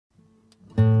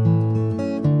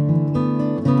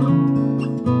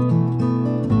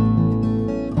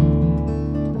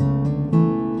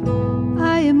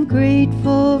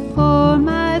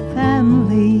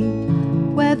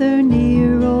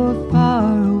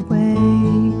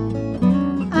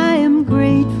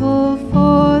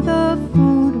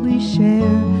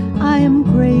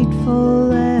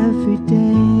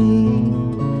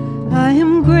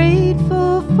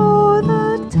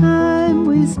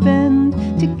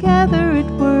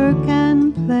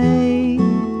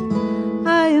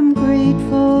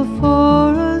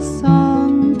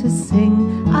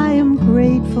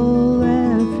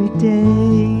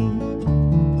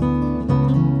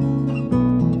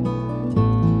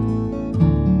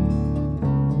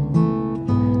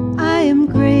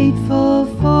grateful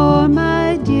for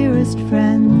my dearest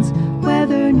friends,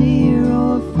 whether near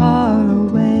or far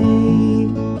away.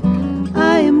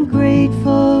 I am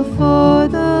grateful for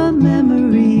the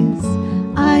memories.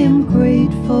 I am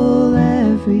grateful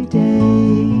every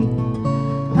day.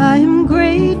 I am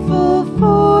grateful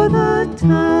for the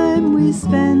time we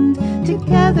spend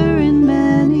together in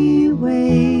many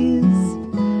ways.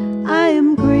 I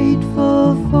am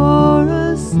grateful for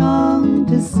a song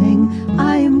to sing.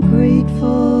 I am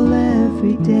grateful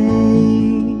every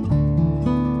day.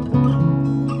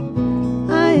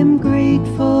 I am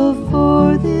grateful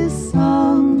for this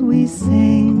song we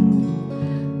sing.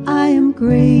 I am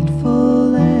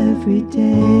grateful every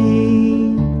day.